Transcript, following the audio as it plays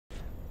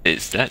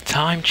It's that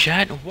time,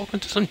 chat, and welcome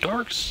to some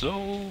Dark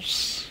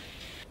Souls.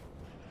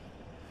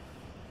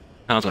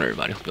 How's it going,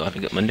 everybody? Hope you all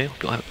having a good Monday.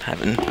 Hope you all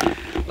having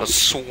a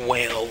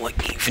swell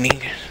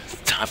evening.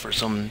 It's time for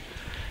some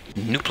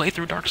new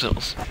playthrough Dark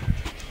Souls.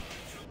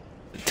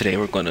 Today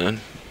we're gonna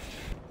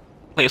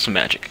play some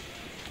magic.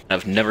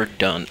 I've never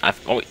done. I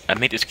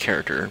made this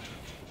character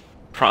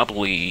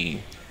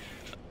probably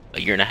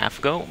a year and a half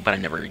ago, but I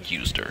never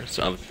used her.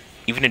 So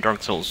even in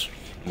Dark Souls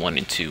 1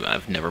 and 2,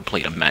 I've never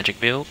played a magic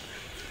build.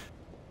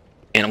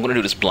 And I'm gonna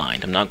do this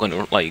blind. I'm not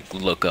gonna like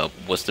look up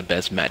what's the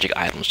best magic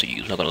items to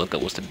use. I'm not gonna look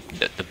up what's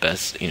the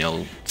best,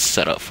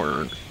 setup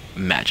for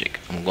magic.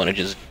 I'm gonna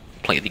just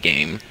play the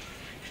game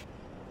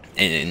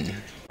and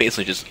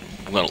basically just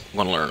gonna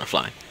learn to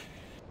fly.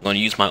 I'm gonna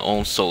use my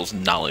own soul's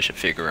knowledge to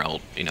figure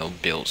out,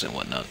 builds and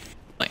whatnot.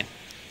 Like,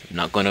 I'm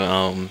not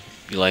gonna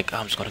be like,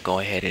 I'm just gonna go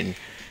ahead and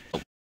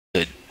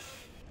good,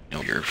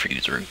 your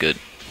user a good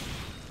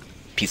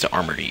piece of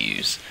armor to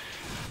use.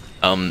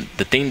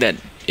 The thing that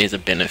is a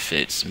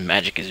benefit,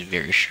 magic is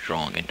very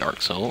strong in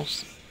Dark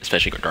Souls,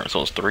 especially in Dark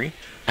Souls 3.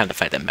 And the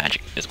fact that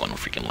magic is going to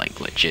freaking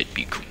like legit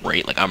be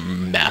great. Like I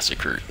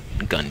massacred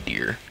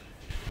Gundyr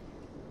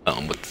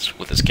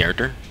with this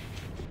character.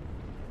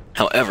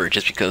 However,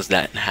 just because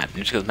that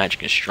happened, just because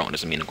magic is strong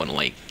doesn't mean I'm going to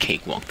like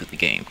cakewalk through the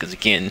game. Because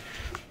again,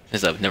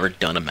 because I've never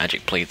done a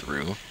magic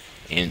playthrough,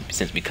 and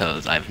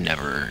because I've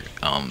never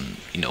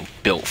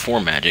built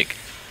for magic,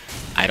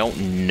 I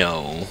don't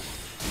know.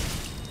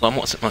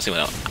 Well,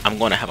 I'm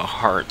going to have a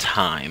hard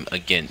time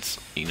against,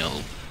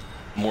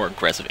 more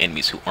aggressive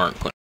enemies who aren't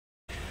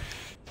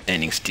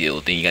standing still.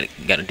 Then you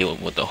gotta deal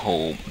with the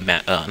whole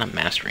not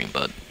mastering,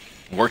 but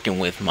working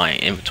with my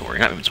inventory,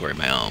 not inventory,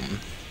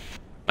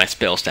 my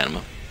spell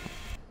stamina.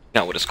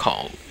 Not what it's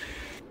called.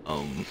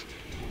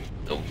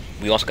 So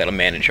we also gotta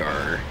manage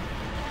our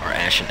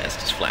Ashen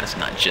Estus Flask,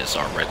 not just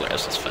our regular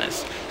Estus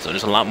Flask. So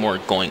there's a lot more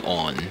going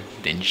on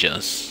than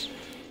just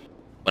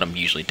what I'm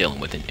usually dealing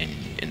with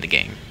in the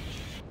game.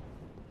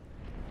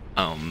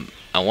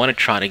 I want to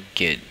try to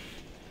get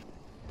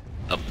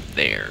up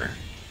there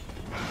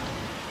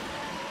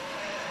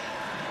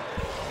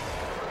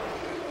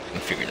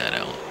and figure that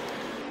out.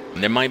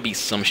 And there might be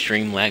some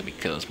stream lag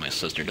because my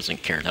sister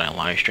doesn't care that I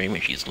live stream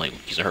and she's like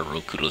using her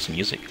Roku to listen to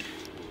music.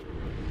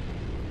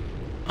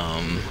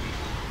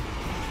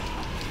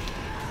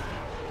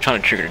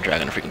 Trying to trigger the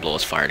dragon to freaking blow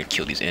his fire to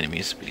kill these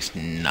enemies, but he's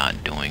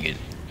not doing it.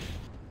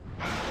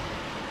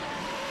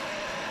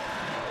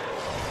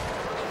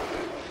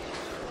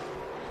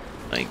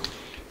 Like,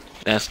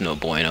 that's no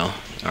bueno.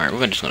 Alright,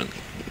 we're just gonna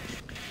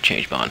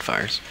change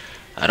bonfires.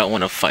 I don't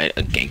want to fight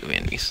a gang of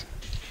enemies.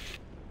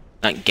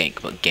 Not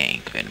gank, but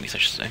gang of enemies, I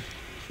should say.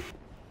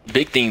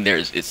 Big thing there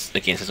is, it's,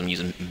 again, since I'm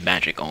using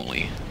magic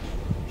only,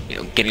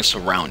 getting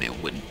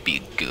surrounded wouldn't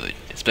be good.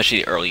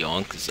 Especially early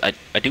on, because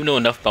I do know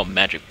enough about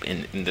magic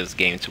in this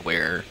game to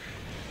where,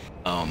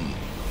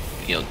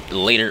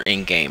 later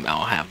in game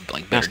I'll have,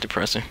 like, better. That's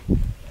depressing.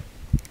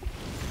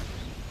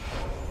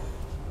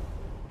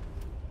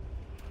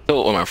 I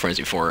told all my friends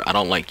before, I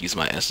don't like using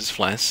my Estus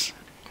Flask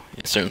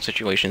in certain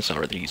situations, so I'd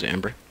rather use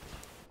Amber.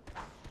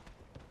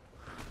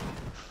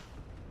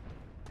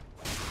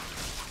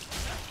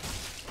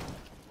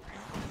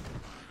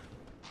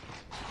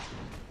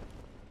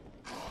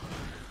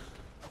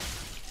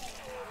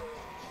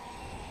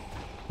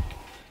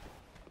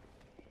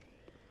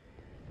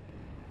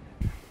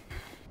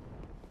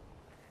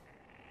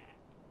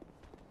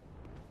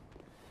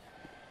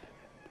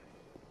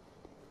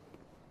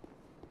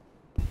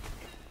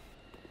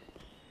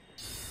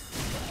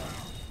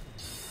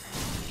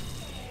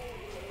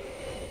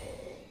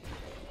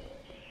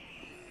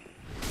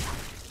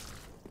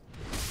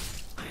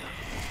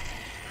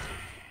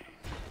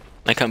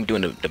 Like I'm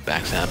doing the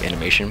backstab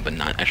animation, but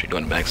not actually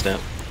doing the backstab.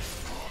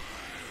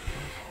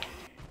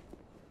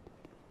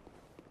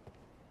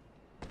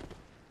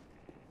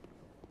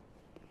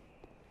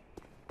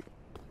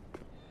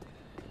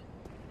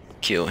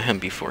 Kill him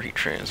before he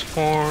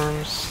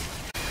transforms.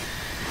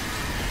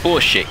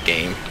 Bullshit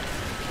game.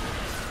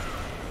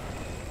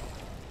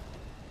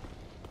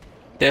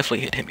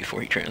 Definitely hit him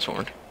before he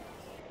transformed.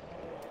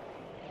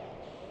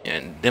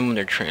 And then when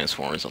they're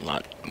transformed, it's a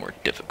lot more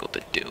difficult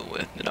to deal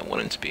with than I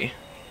want it to be.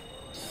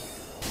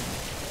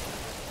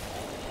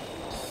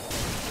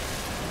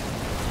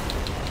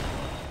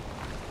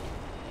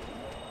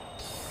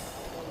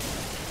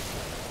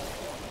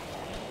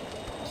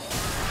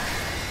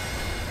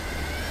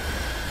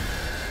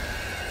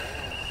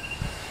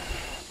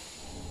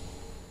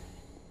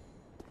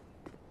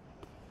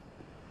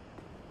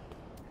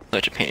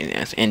 Such a pain in the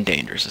ass and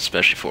dangerous,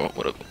 especially for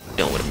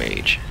dealing with a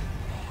mage.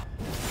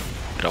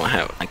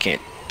 I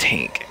can't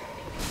tank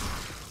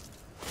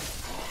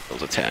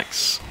those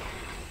attacks.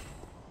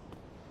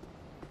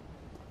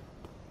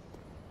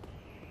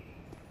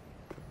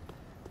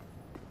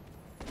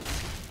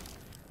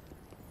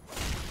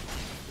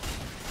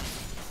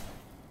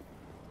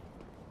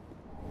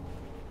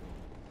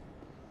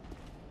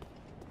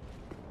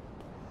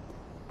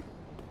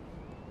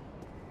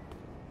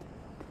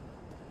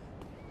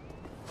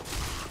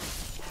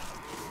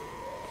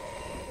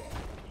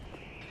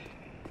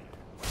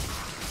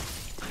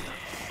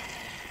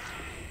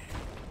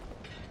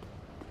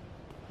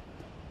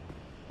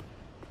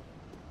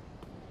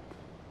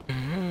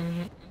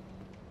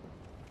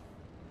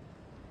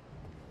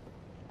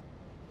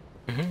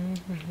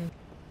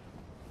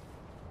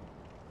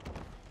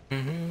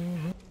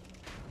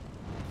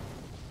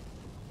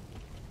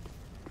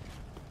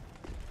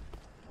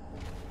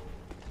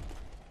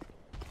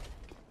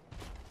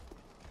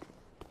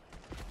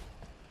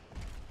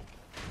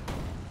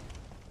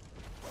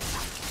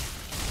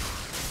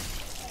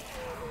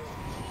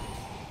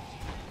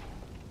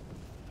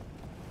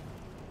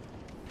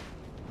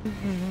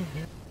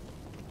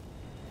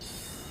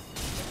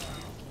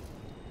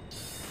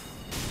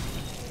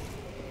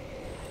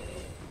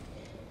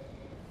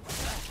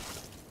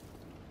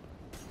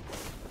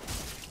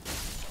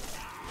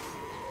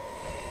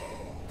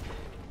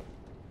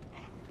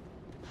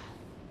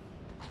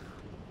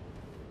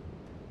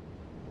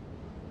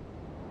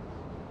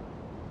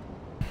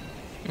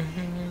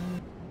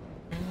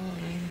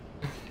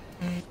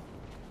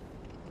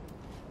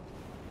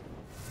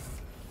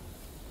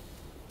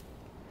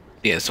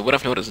 Yeah, so what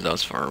I've noticed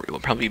thus far, it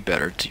would probably be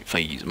better if I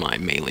use my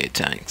melee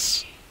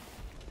attacks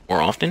more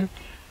often.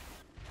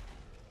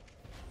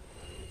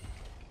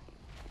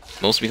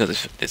 Mostly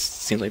because it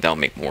seems like that'll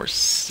make more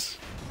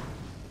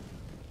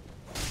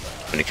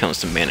when it comes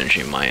to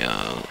managing my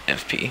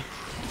FP.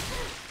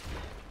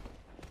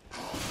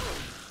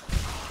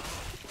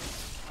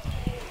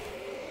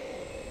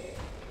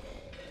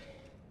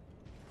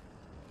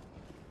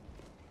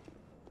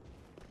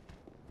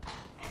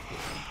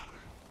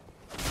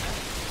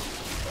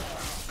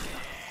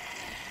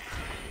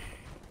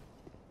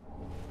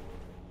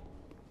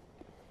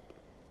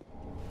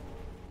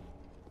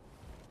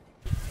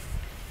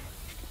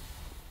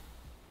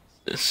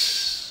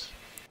 This.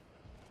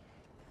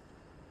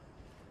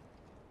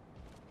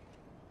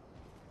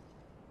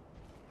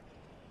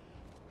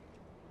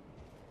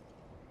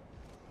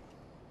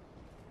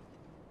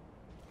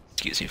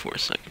 Excuse me for a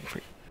second.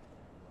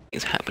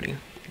 Things happening.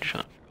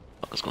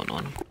 What's going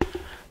on?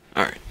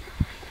 All right.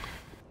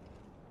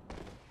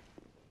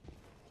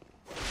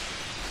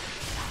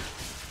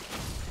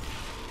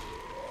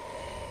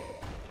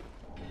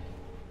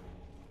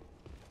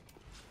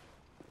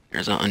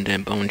 There's an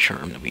undead bone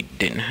charm that we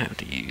didn't have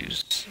to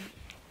use.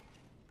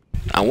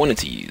 I wanted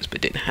to use, but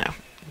didn't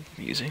have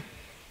using.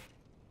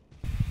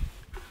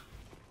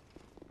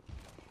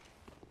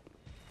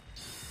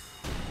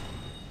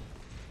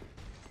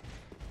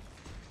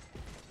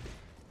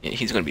 Yeah,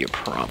 he's gonna be a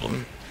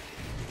problem.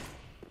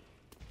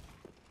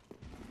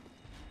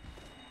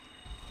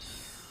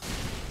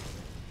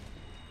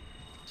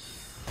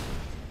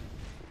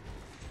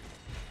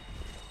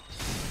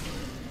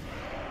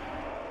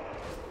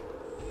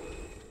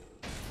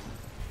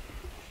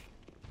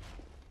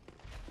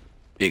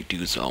 Big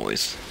dude's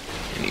always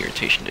an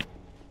irritation to.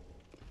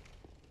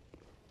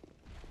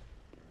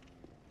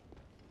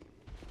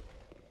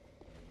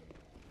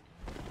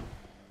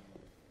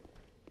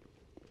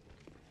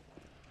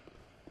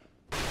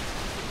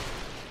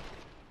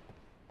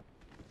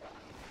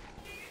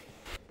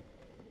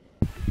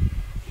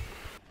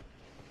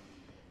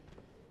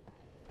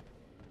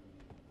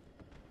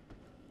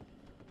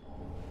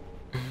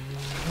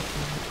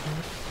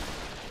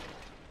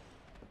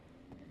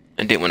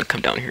 I didn't want to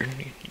come down here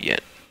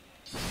yet.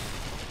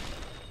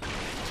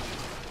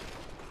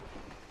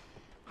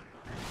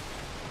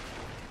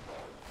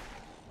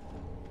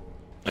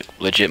 Like,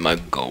 legit, my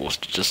goal was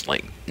to just,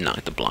 like,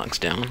 knock the blocks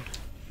down.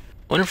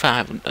 Wonder if I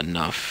have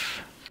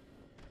enough.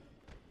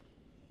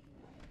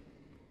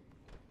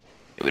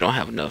 We don't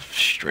have enough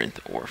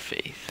strength or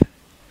faith.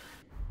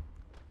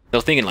 I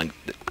was thinking, like,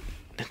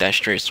 that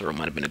straight sword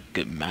might have been a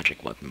good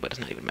magic weapon, but it's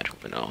not even a magic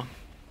weapon at all.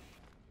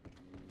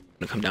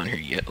 To come down here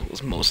yet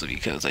was mostly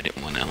because I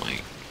didn't want to,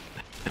 like,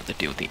 have to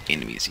deal with the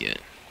enemies yet.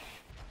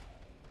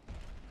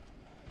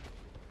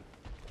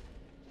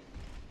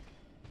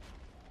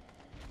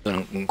 What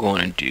I'm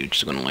going to do,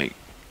 just gonna, like,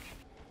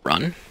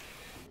 run.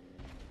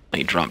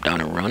 Like, drop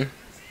down and run.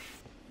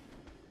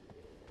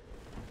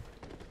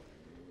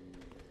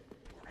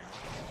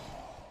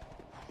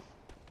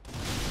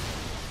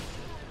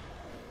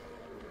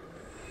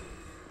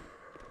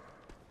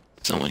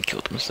 Someone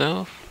killed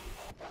himself,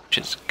 which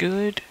is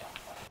good.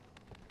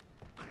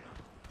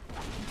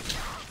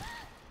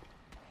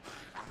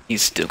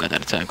 He's still got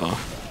that attack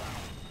off.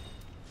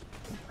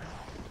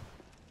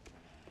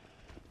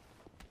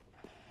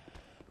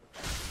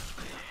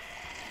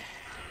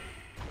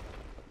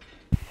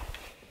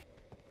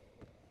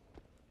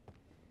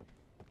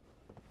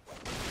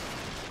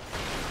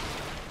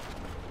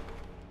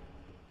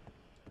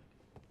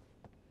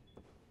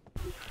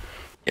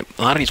 Yep,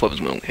 a lot of these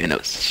weapons will end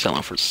up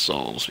selling for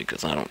souls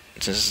because I don't.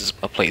 Since this is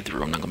a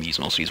playthrough, I'm not gonna use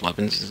most of these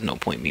weapons. There's no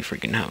point in me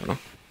freaking having them.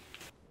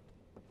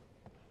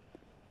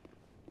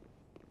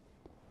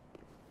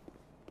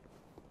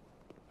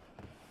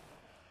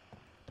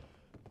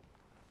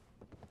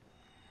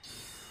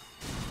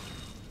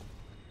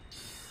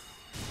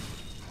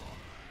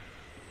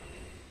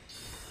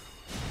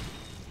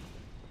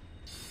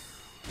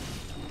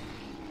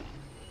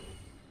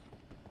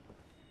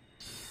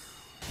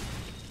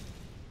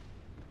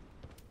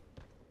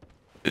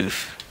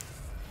 Oof.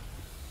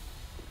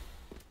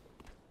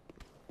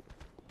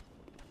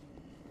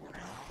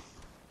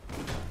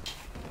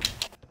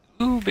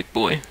 Ooh, big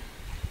boy.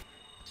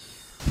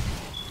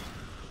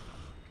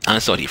 I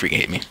thought he freaking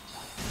hit me.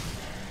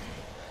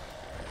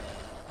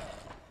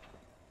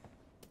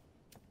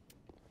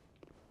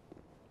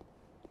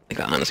 I think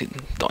I honestly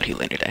thought he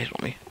landed that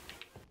on me.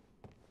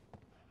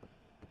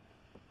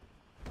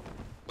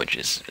 Which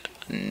is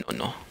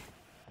no.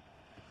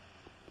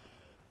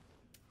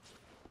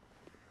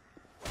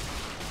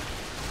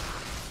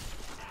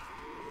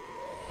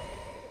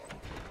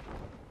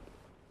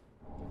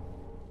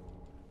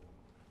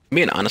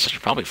 Being honest, I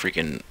should probably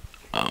freaking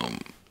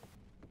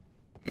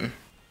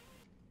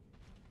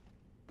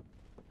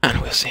I don't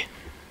know, we'll see.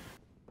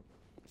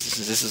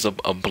 This is a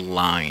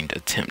blind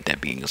attempt at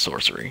being a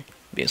sorcery.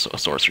 Being a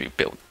sorcery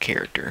built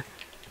character.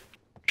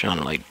 Trying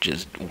to like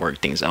just work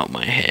things out in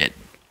my head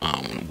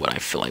on what I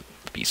feel like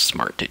would be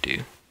smart to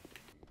do.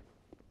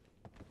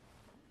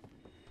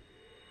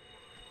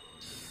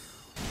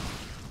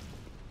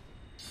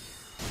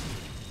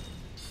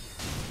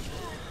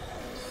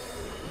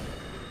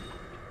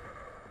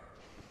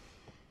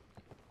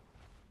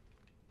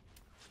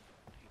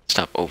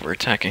 Stop over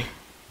attacking.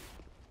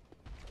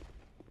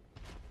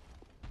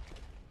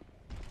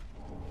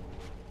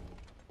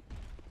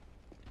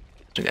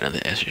 So we got another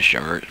Escher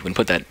shard. We can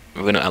put that.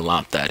 We're gonna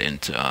allot that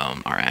into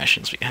our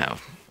ashen, so we can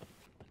have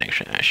an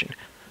extra ashen.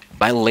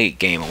 By late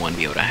game, I want to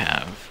be able to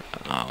have.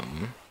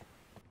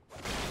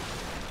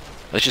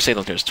 Let's just say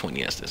that there's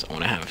 20 Estes. I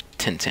want to have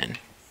 10-10.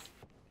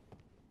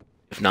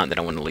 If not, then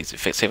I want to at least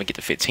say if I get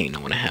to 15, I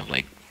want to have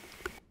like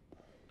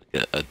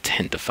a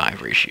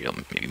 10-to-5 ratio,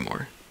 maybe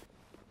more.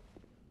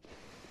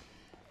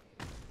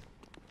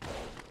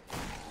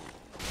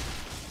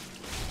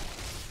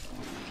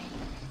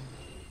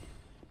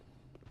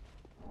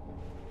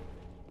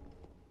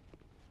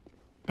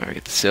 Alright,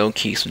 get the cell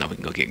key, so now we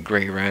can go get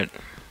Grey Rat.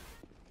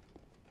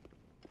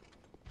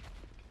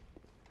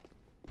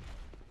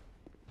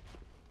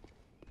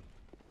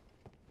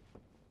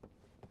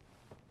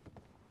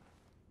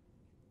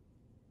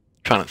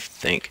 Trying to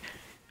think.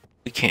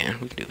 We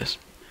can do this.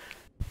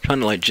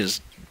 Trying to like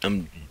just,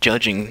 I'm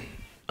judging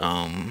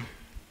how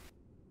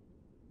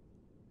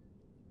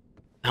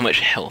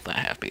much health I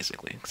have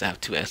basically, because I have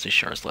 2 Estus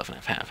shards left and I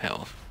have half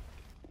health.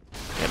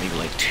 I have maybe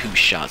like 2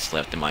 shots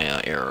left in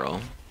my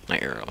arrow.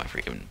 Not arrow, my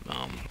freaking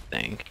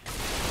thing.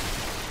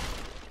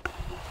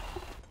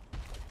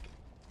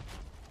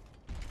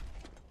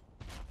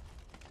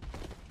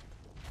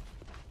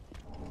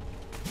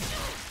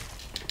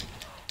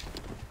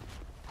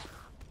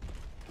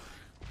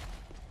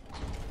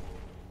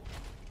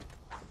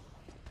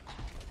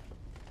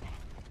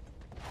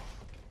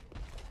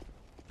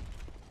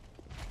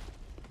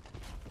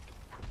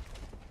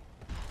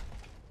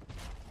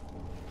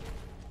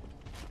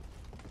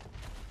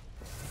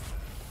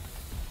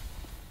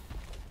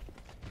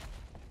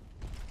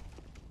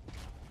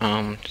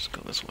 Just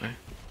go this way.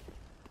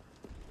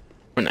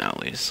 For now, at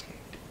least.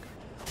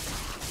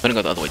 I'm gonna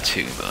go the other way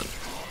too, but...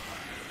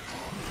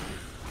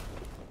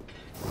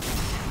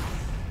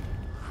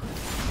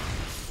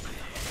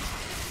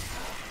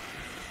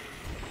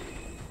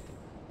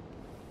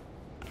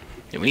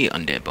 yeah, we need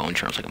undead bone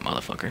charms like a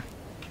motherfucker.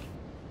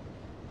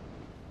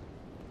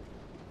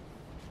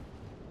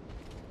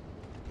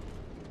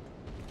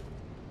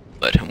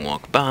 Let him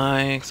walk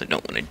by, because I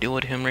don't want to deal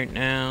with him right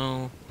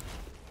now.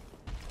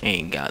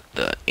 Ain't got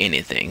the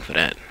anything for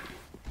that.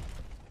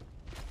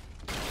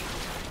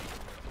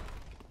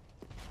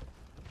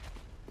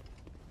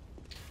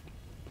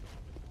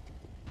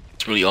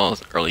 It's really all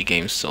early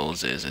game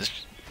Souls is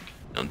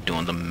you know,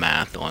 doing the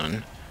math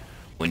on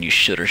when you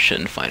should or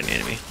shouldn't fight an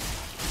enemy.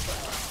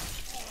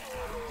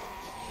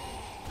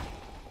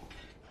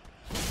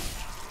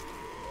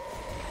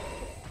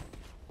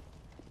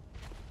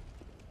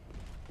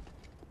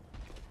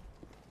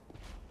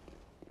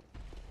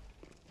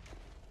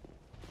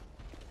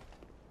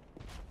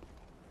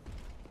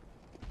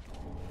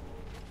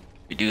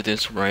 If you do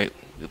this right,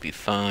 we'll be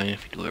fine.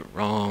 If you do it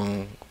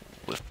wrong,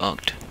 we're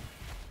fucked.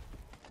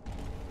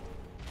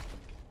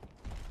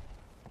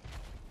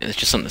 And it's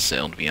just something to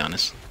sell, to be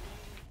honest.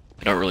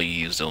 I don't really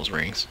use those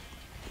rings.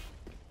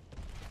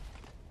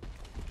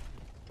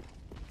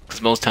 Because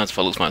most times if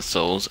I lose my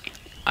souls,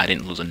 I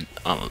didn't lose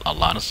a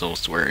lot of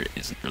souls to where it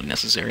isn't really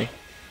necessary.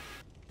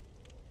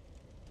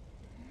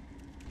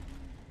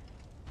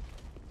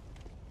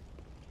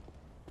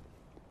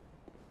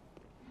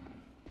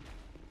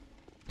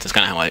 That's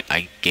kind of how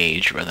I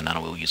gauge whether or not I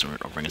will use a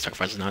ring of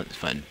sacrifice or not.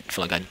 If I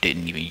feel like I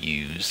didn't even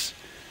use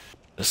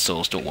the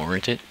souls to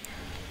warrant it.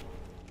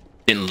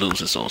 Didn't lose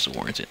the souls to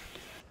warrant it.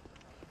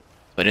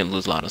 If I didn't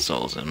lose a lot of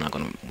souls, I'm not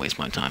going to waste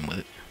my time with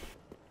it.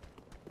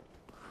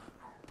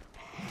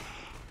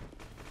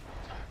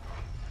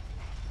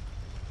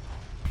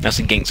 That's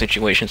a gank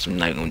situation, so I'm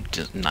not going to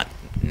just not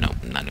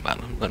gonna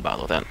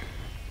bother with that.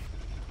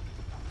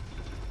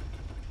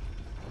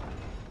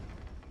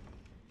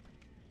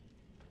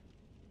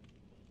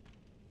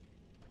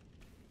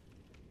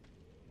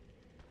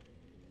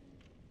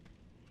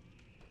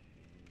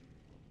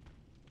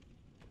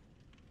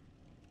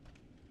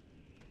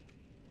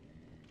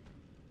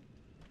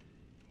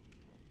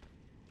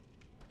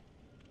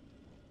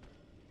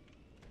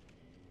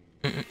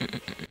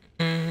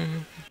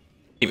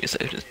 me a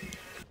second. Just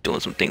doing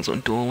some things on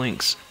Duel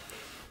Links.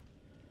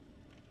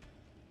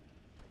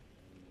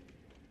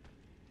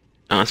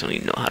 I honestly don't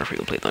even know how to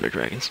freaking play Thunder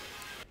Dragons.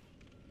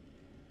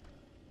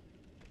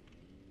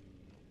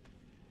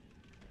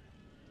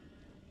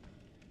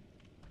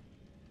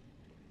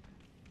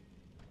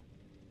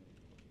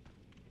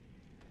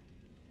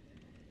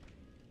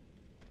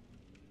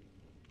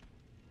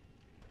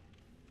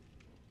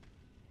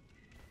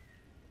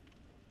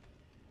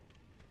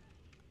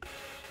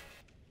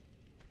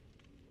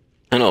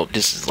 I know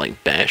this is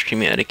like bad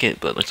streaming etiquette,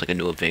 but it's like a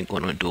new event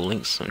going on Duel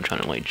Links, so I'm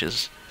trying to like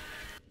just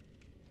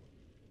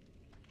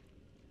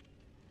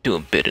do a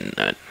bit in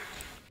that.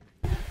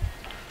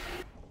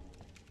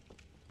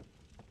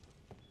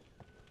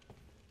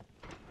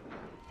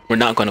 We're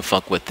not gonna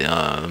fuck with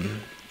the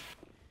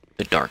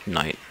Dark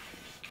Knight.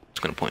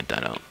 Just gonna point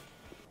that out.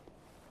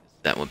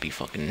 That would be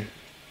fucking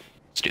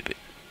stupid.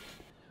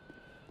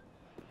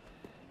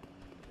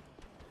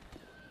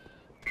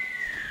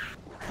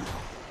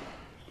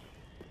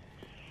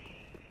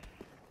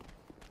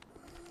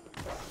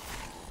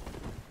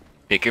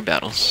 Pick your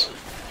battles.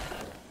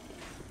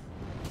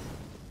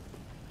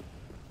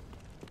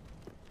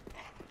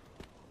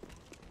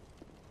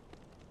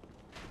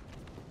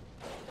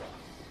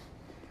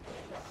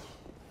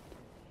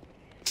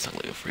 It's not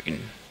like a freaking...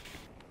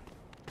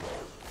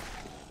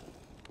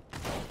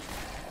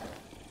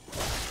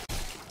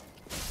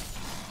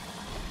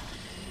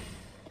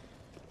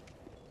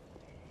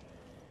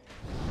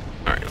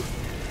 Alright.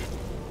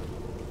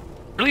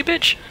 Really,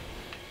 bitch?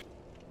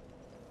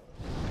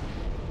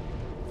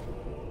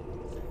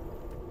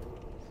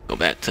 Go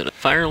back to the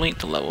fire link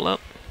to level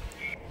up.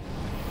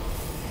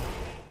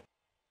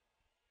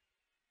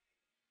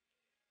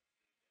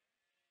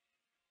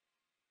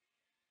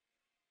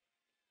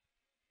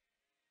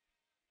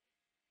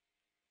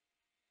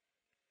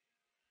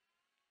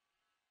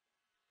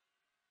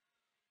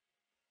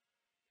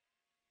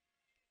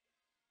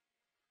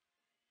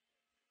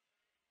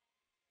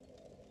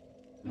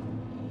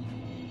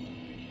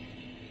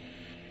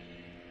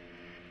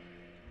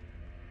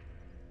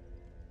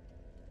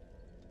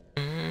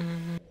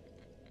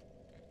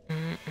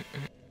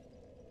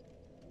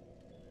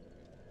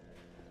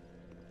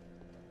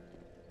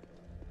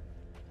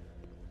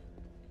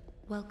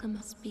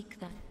 Welcome, speak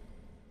then.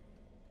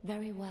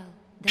 Very well.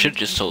 Should've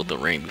just sold the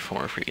ring before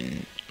I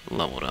freaking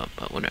leveled up,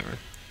 but whatever.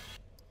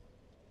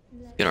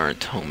 Get our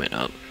atonement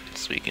up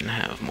so we can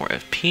have more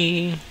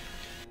FP.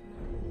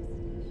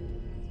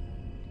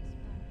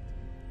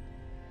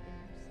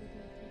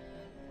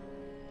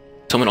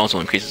 Atonement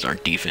also increases our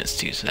defense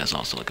too, so that's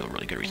also like a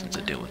really good reason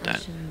to deal with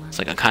that. It's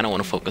like I kind of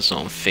want to focus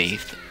on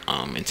faith,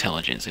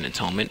 intelligence, and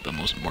atonement, but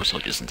more so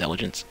just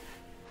intelligence.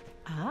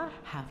 How?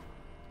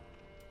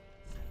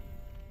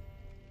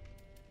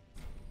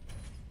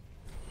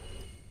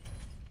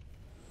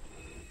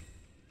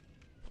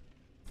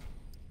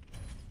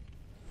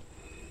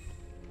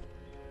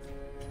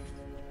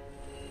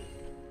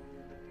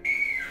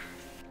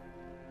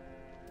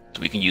 So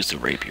we can use the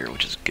rapier,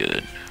 which is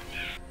good.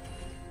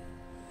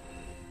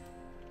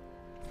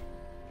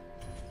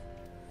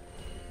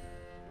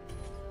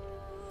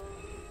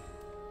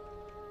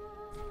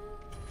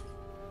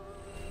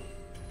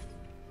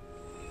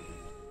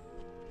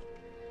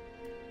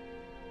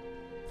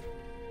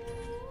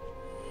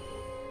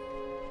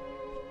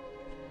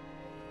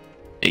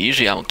 Yeah,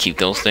 usually I will keep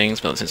those things,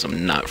 but since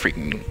I'm not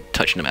freaking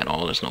touching them at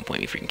all, there's no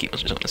point in me freaking keeping them,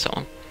 so I'm just gonna sell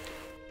them.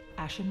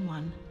 Ashen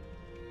one.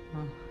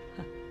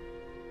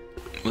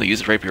 We'll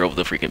use the rapier over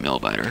the freaking mail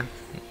biter.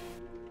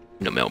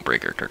 No mail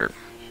breaker.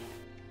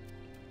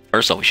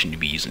 First off, we shouldn't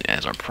be using it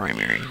as our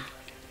primary.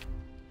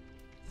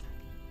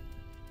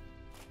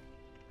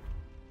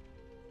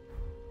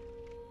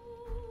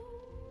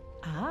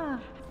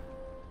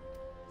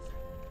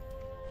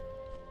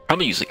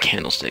 Probably use a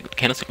candlestick. The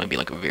candlestick might be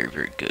like a very,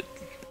 very good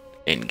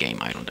in-game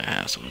item to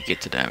have. So when we get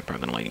to that, we're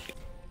probably gonna like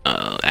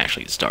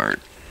actually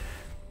start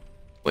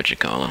what you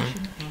call them.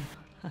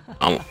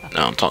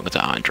 I'm talking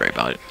to Andre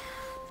about it.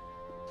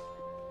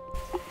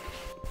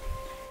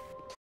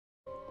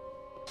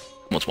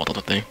 What's one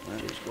other thing?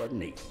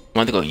 I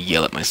want to go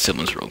yell at my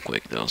siblings real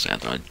quick though, so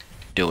after I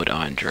deal with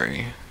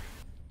Andre,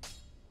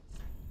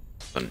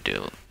 I'm gonna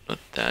deal with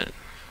that.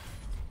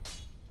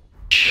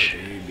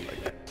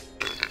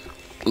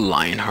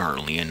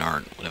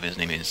 Leonard, whatever his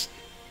name is.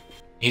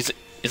 It's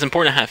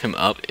important to have him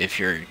up if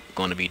you're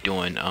going to be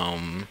doing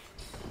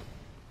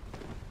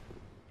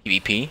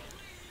PvP.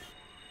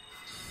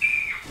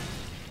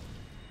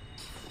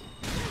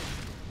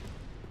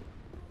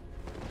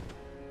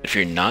 If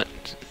you're not,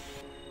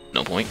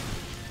 no point.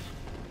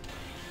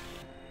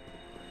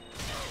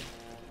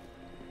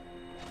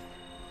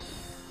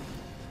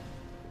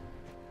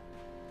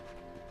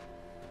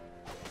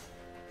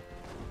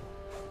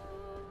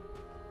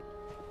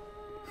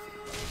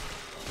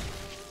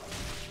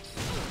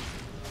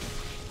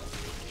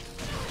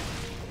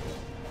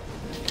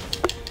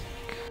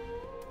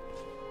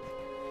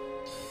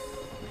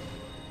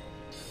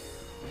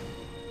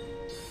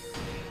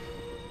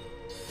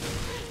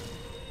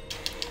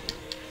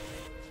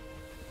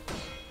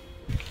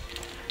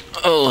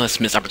 Oh, that's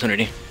missed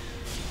opportunity.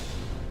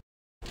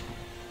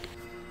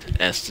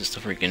 Estes to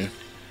freaking,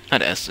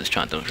 not Estes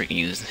trying to freaking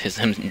use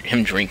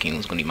him drinking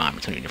was gonna be my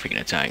opportunity to freaking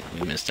attack.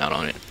 We missed out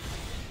on it.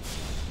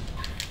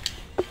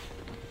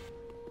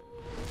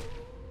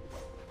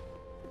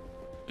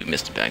 We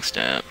missed the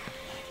backstab.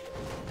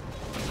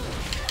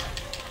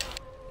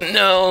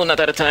 No, not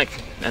that attack.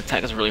 That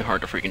attack is really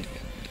hard to freaking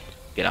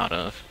get out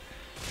of.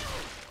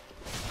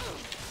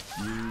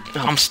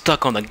 I'm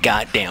stuck on the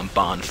goddamn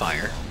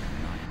bonfire.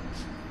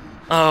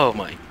 Oh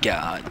my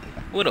god.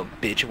 What a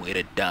bitch way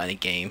to die in a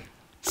game.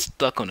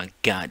 Stuck on a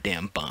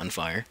goddamn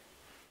bonfire.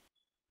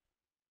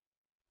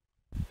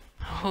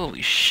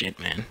 Holy shit,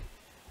 man.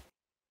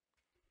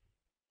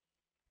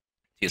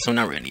 Yeah, so I'm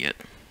not ready yet.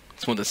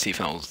 Just wanted to see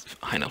if I was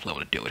high enough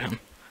level to deal with him.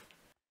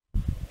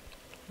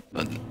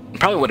 But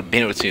probably would have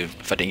been able to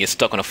if I didn't get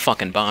stuck on a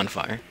fucking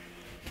bonfire.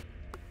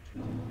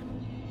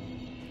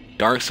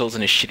 Dark Souls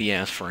and his shitty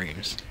ass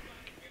frames.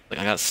 Like,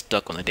 I got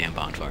stuck on the damn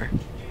bonfire.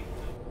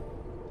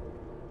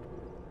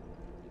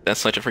 That's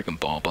such a freaking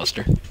ball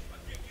buster.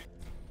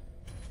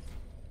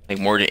 Like,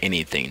 more than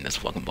anything, that's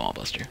fucking ball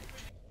buster.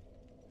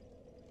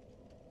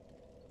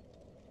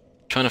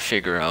 Trying to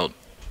figure out,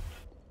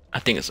 I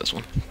think it's this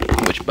one,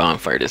 which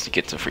bonfire it is to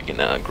get to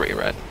freaking Grey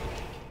Rat.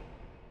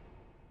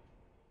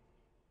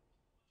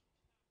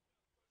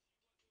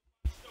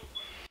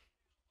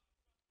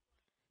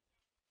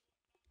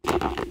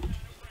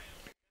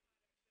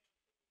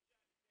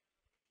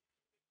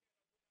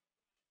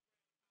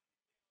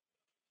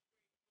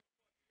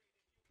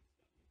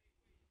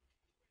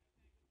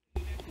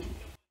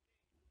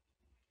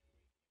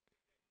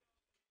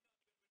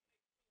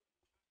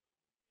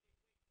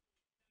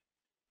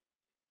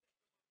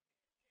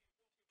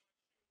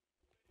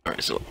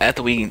 Alright, so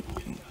after we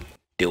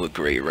deal with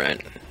Grey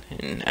Rat,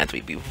 and after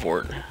we beat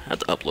Fort, I have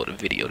to upload a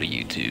video to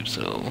YouTube,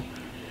 so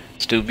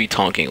still be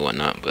talking and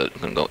whatnot, but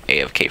I'm gonna go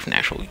AFK from the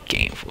actual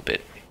game for a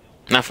bit.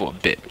 Not for a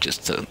bit, but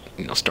just to,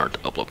 you know, start the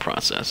upload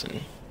process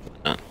and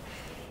whatnot.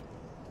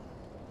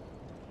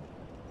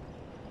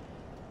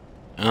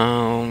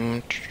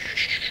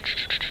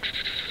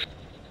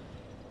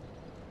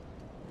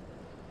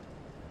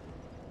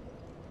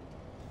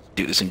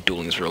 Do this in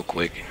duelings real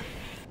quick.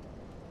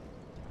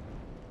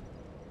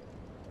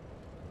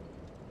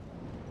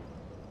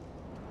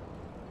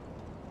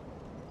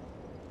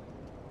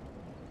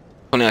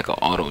 Only like an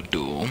auto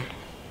duel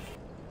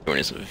during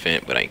this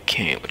event, but I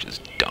can't, which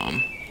is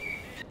dumb.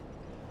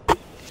 I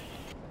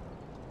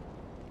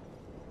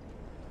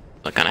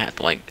kind of have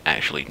to like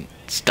actually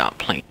stop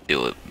playing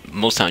do it.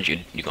 Most times you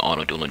can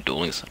auto duel in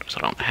dueling, so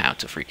I don't have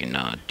to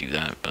freaking do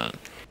that. But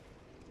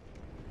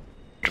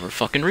for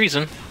fucking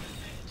reason,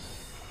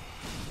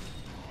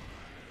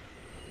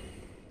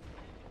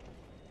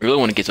 we really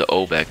want to get to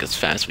O back as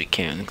fast as we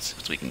can, so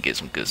we can get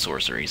some good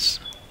sorceries.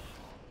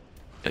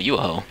 Yo, you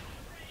a hoe.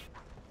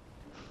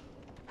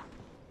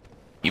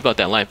 You about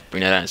that life,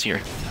 bring that ass here.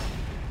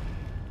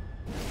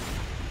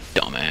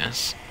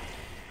 Dumbass.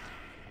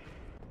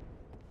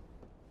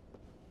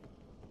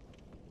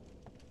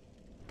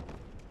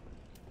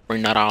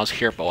 Bring that ass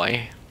here,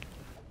 boy.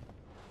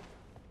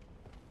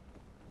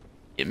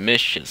 You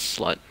missed, you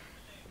slut.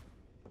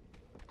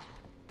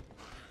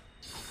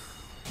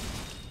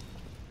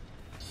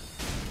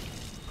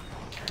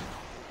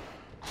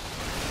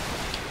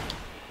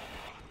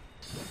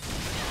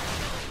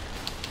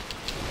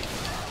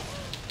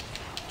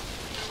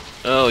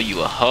 Oh,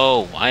 you a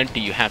hoe. Why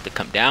do you have to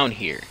come down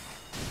here?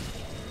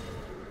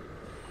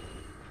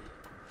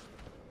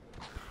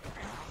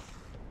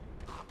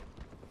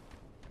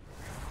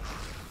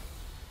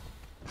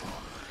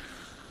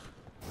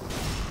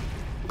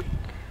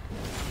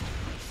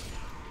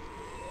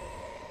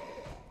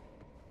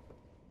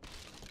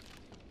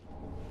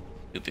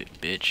 Stupid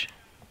bitch.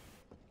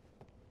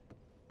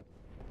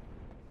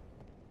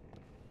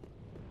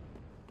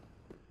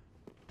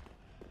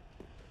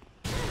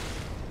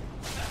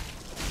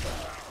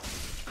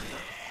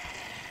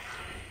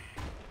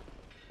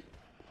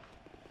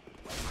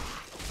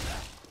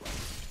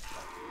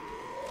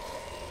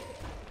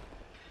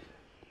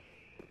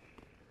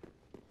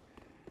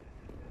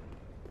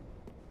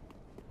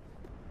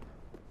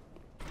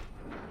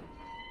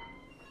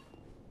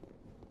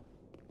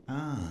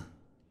 Ah.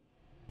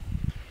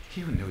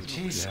 You know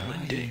Jailer,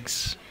 are you?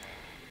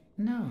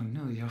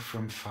 No, you're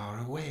from far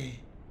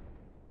away.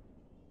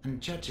 And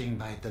judging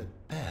by the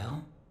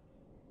bell,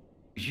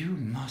 you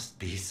must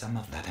be some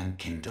of that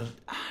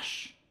unkindled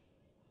ash.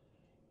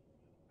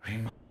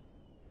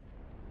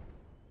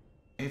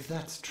 If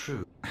that's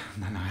true,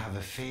 then I have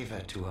a favor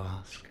to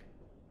ask.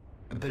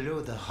 Below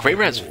the Grey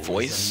Rat's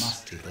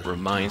voice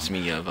reminds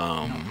me of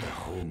not the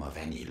home of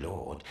any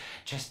lord,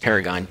 just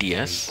Paragon a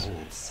DS. very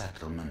old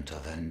settlement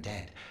of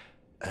undead.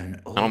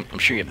 I'm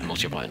sure most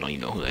of you probably don't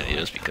even know who that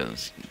is,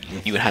 because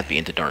you would have to be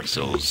into Dark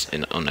Souls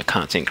on a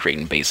content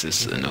creating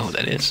basis to know who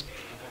that is.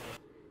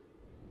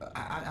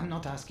 I'm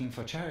not asking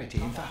for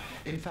charity.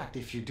 In fact,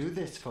 if you do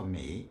this for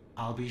me,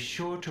 I'll be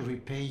sure to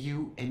repay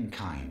you in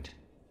kind.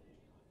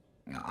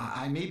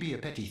 I may be a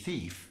petty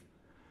thief,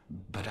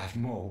 but I've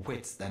more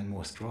wits than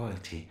most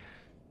royalty.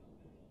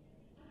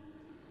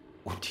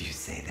 What do you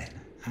say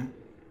then, huh?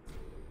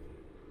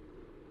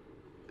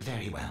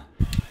 Very well.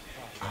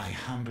 I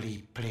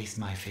humbly place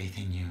my faith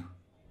in you.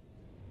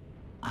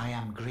 I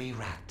am Grey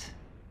Rat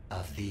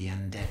of the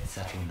Undead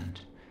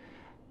Settlement,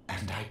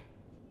 and I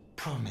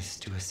promise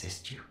to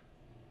assist you.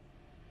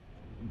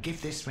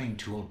 Give this ring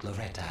to old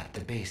Loretta at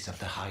the base of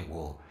the high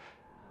wall.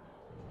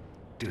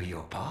 Do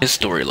your part. His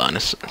storyline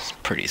is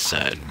pretty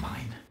sad.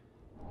 Mine.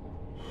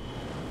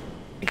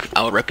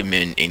 I would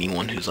recommend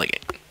anyone who's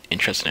like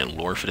interested in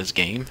lore for this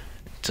game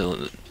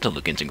to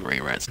look into Grey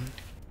Rat's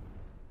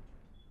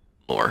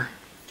lore.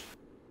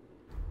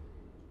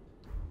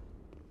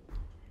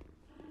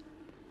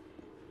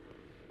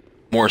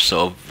 More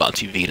so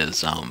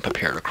Valtivita's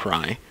Prepare to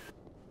Cry.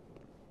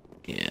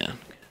 Yeah.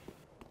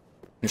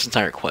 This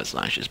entire quest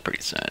line is just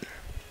pretty sad.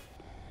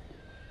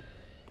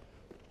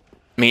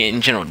 I mean,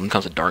 in general, when it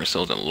comes to Dark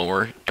Souls and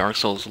lore, Dark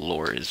Souls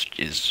lore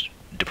is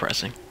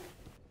depressing.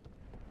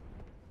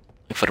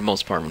 Like, for the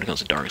most part, when it comes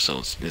to Dark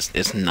Souls,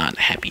 it's not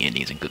happy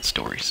endings and good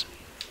stories.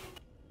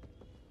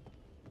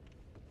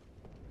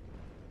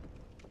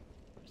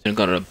 So we're gonna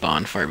go to the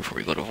bonfire before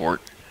we go to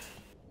Vort.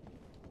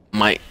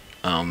 Might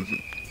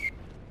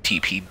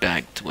TP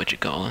back to what you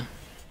call it,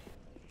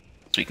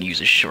 so we can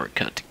use a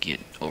shortcut to get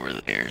over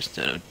there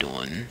instead of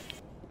going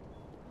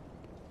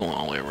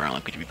all the way around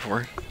like we did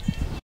before.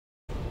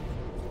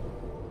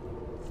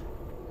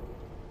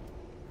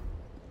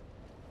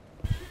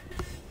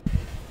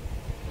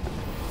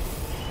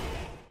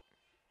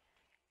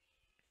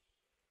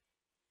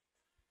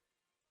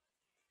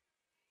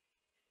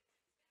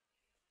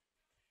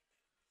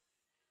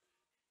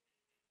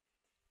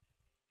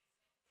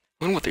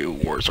 I wonder what the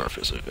rewards are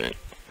for this event.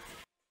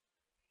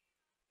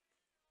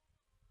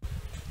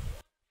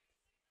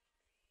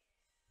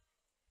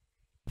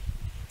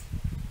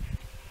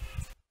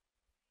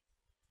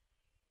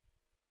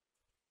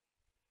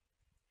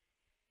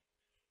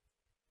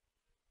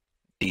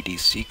 DD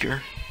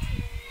Seeker.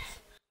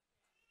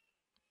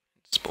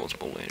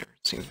 Disposable later.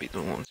 Seems to be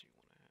the ones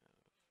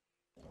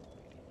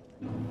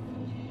you want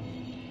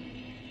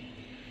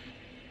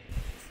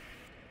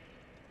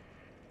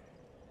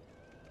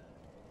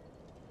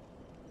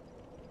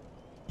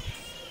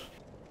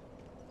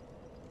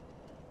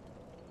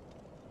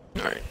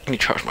to have. Alright, let me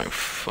charge my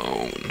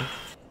phone.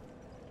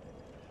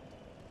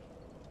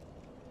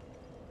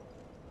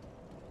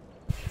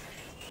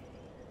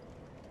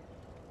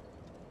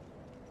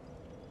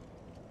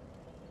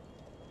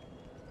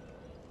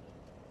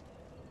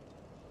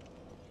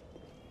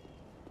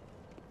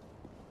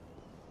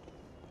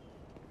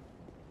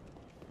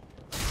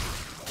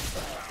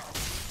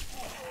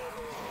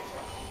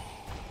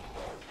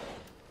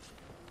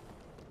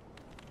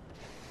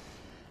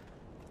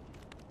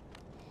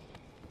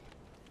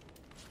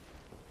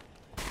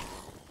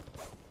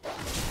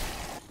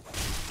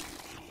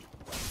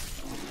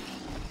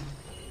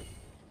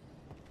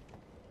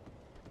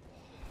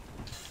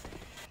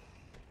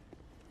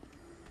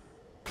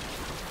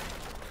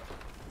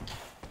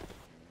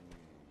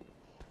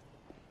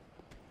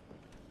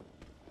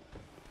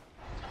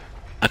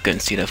 I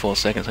couldn't see that for a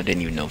second, so I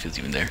didn't even know if he was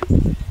even there.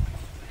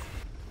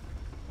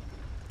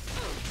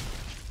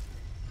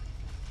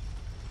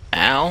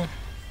 Ow!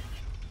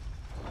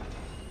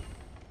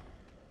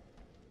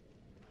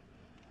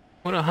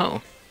 What a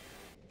hoe.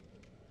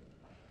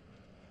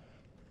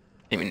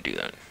 Didn't even do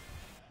that.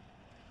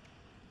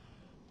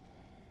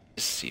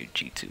 Let's see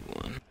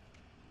G21.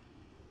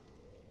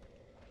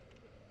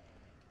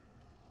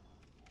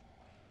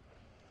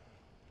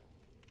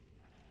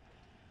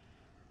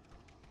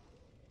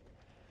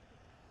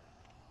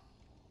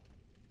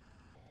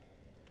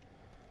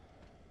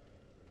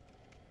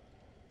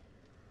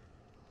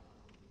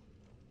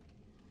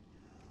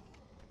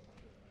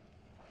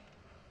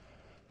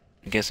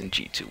 I'm guessing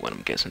G21,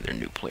 I'm guessing their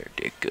new player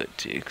did good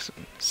too, because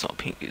I saw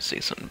Pinky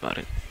say something about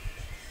it.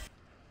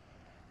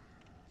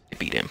 They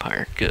beat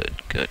Empire. Good,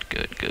 good,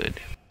 good, good.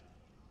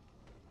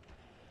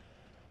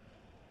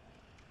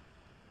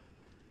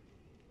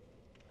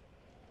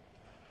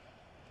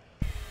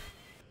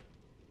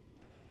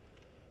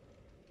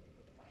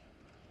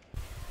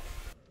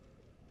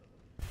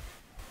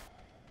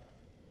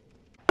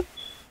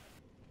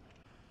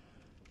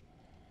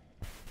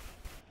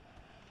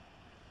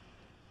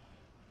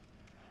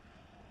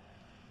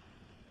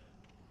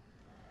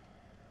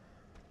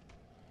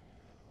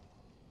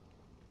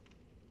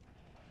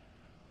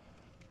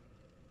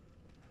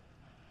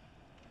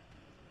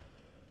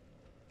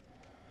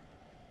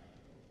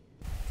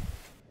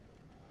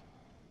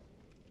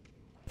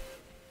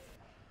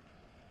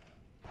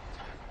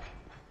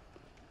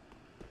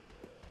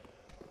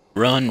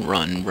 Run,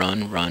 run,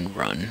 run, run,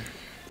 run.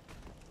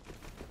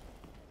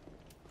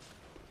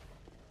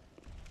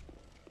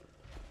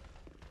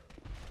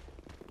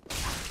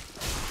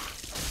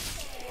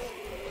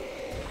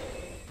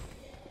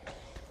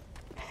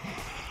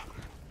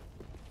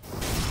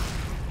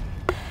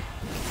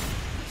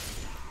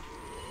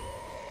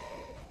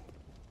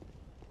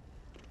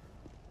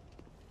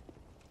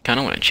 Kind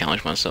don't want to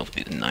challenge myself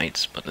these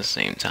nights, but at the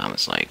same time,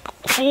 it's like,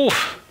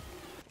 oof.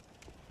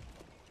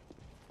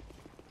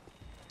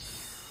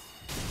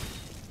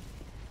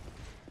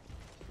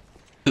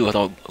 Ooh, I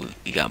thought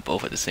we got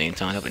both at the same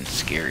time. That would have been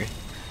scary.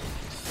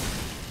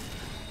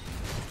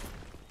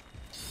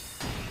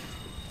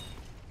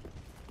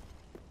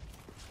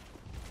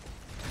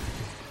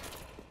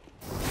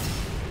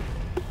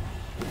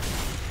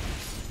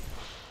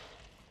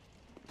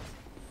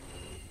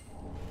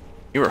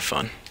 You are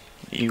fun.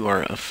 You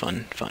are a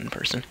fun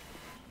person.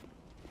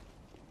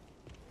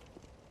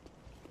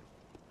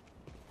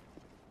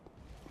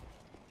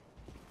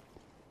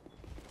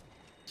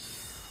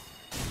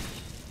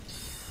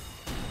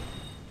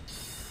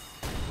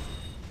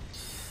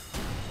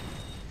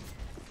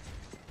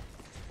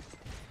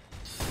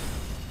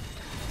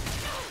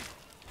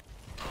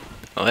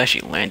 Oh, that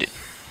actually landed.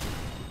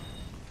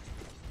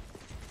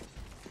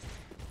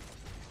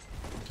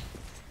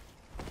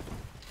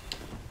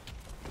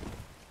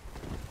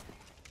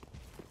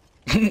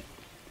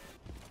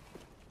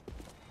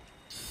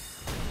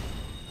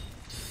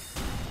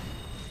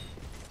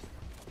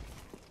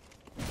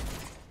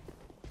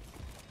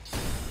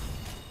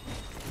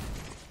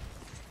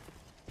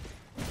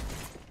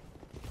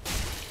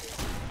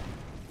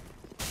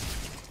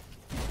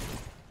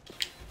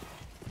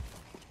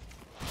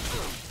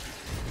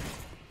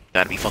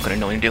 Gotta be fucking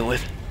annoying to deal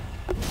with.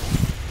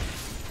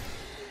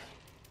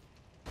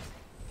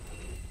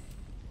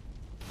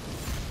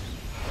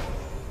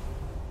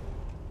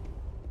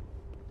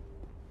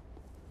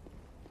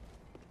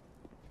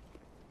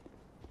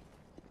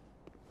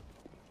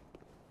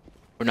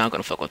 We're not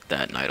gonna fuck with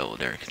that knight over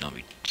there, because that'll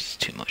be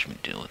just too much for me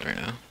to deal with right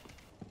now.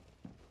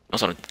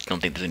 Also, I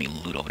don't think there's any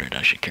loot over there that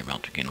I should care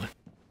about to begin with.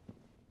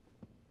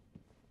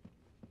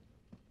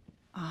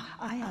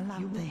 I allow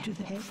you to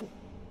the helpful.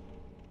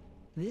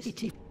 This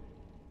is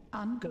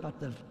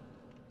ungodly.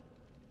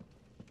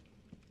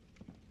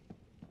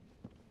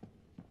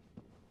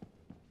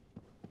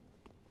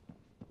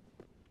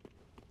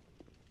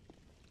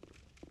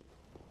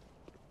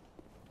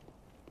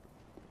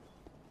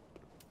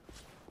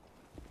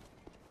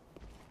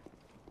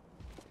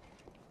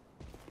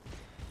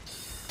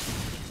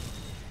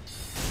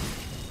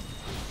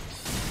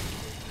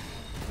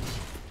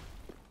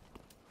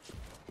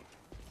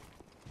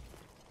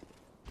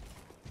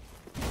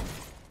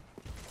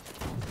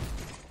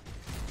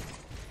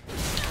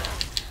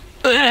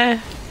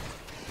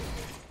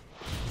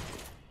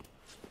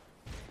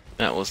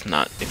 That was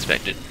not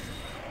expected.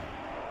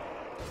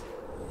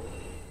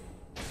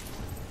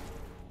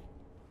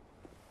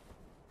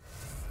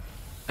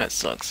 That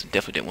sucks.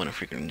 Definitely didn't want to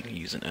freaking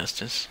use an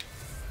Estus.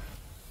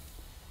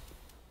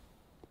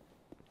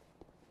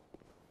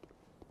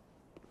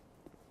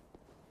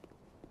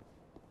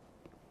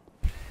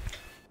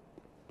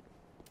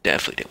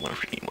 Definitely didn't want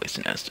to freaking waste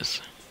an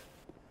Estus.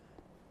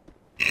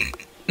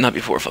 Not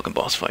before a fucking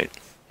boss fight.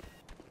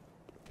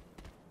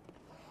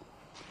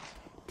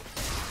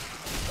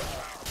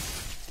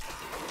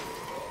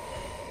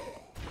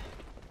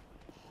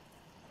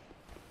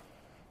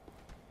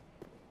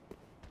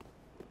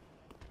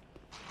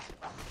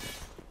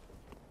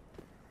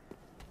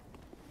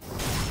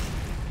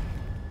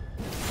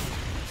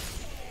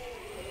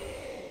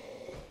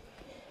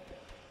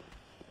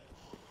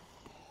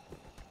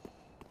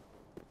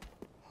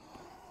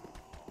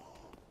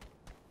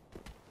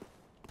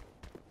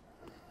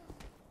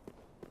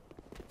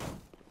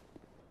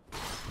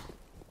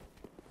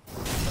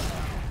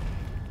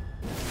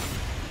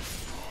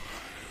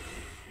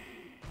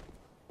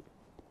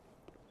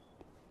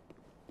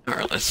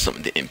 Alright, let's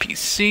summon the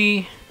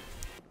NPC.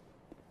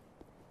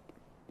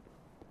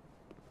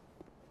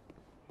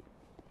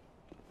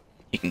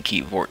 You can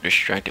keep Vort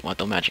distracted while I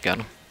throw magic at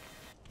him.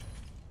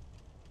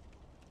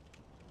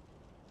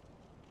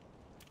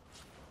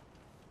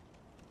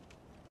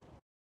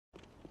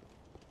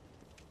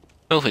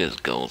 Hopefully this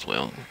goes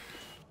well.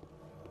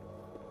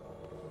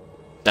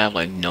 I have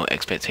like no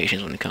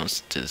expectations when it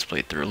comes to this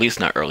playthrough. At least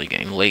not early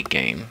game, late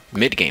game,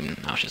 mid game,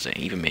 I should say,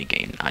 even mid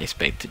game. I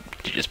expect it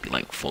to just be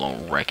like full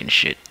on wrecking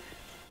shit.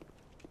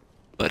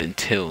 But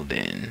until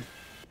then,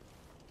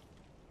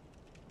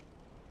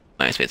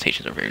 my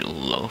expectations are very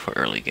low for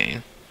early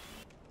game.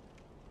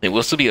 And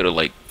we'll still be able to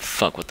like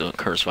fuck with the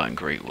Curse Fight and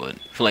Greatwood.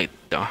 I feel like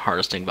the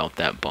hardest thing about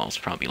that boss is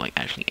probably like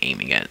actually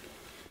aiming at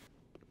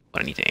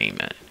what I need to aim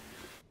at.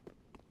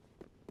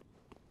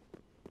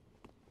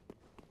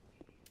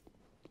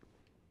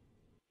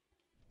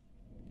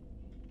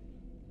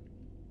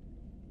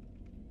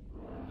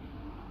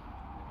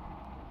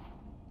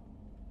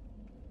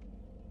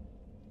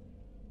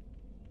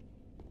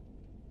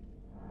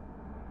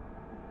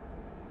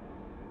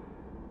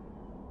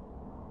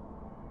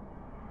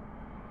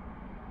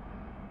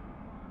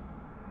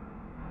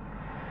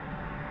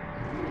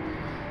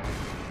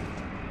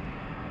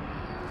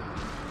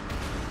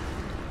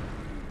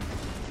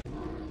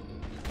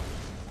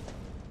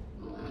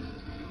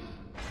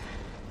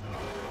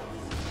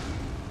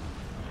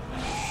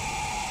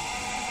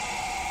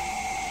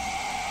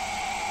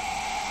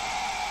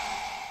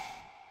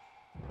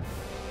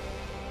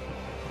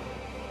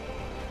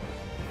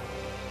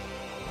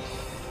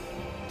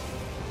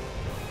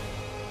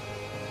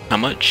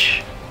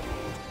 much?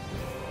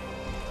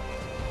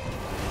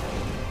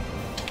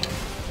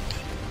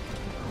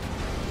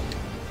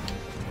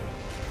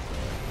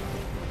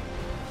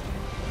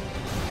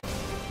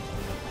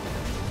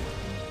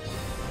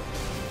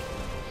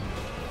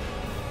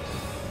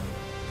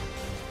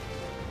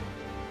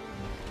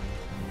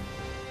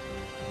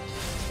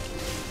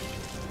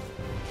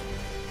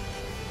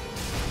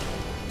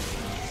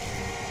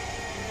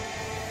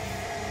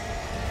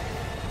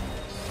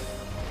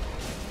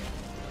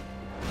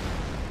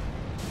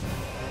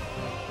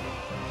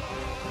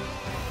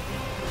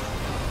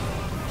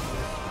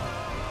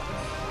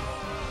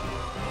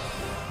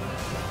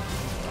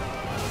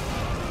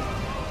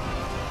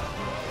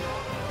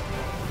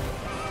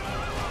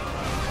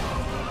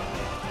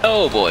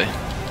 Oh boy.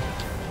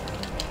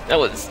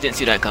 Didn't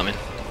see that coming.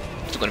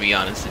 Just gonna be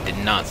honest, I did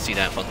not see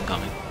that fucking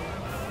coming.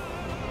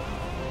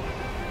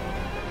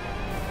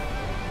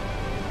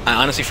 I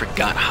honestly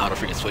forgot how to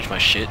freaking switch my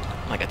shit,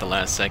 like at the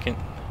last second.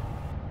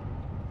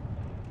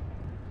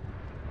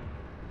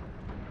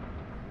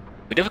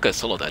 We definitely could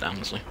solo that,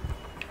 honestly.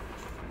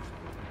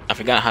 I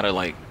forgot how to,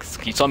 like,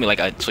 you saw me like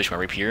I switched my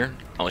rapier.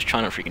 I was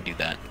trying to freaking do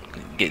that.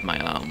 Get my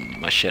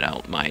my shit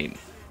out, I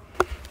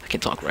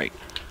can't talk right.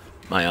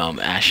 My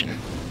Ashen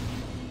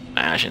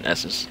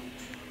Essence.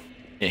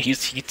 Yeah,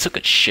 he took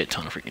a shit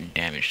ton of freaking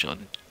damage, so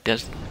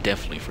that's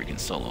definitely freaking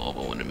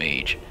soloable with the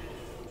mage.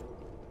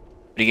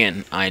 But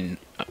again,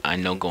 I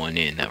know going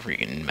in that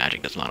freaking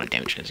magic does a lot of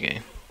damage in this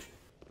game.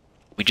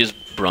 We just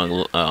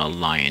brought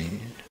Lion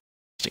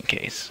just in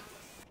case.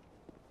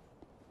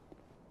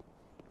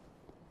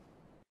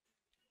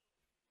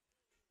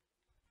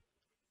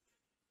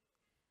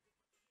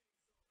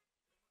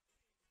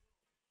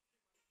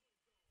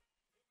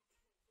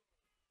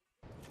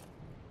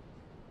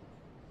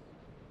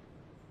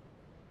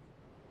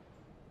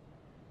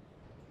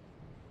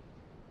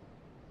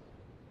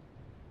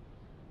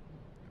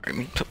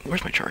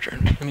 Where's my charger?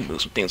 Let me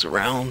move some things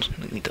around.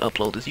 I need to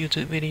upload this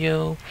YouTube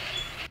video.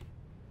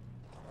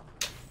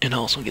 And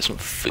also get some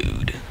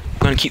food. I'm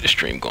gonna keep the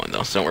stream going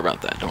though, so don't worry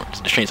about that. Don't worry.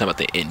 The stream's not about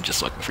to end just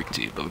so I can freak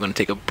to you, but we're gonna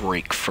take a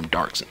break from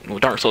Dark Souls. Well,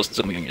 Dark Souls is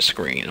gonna be on your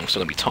screen, and I'm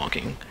still gonna be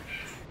talking.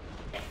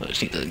 I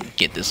just need to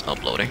get this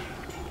uploading.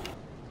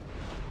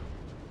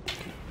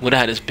 Would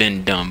have had this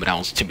been done, but I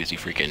was too busy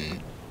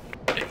freaking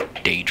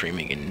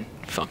daydreaming and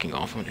fucking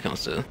off when it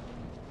comes to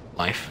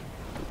life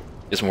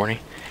this morning.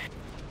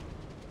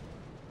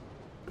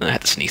 I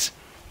had to sneeze.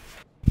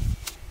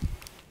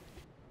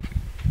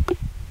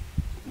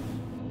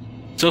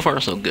 So far,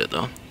 so good,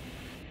 though.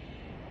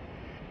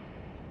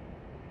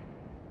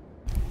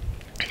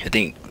 I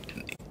think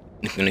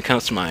when it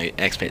comes to my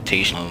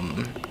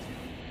expectation,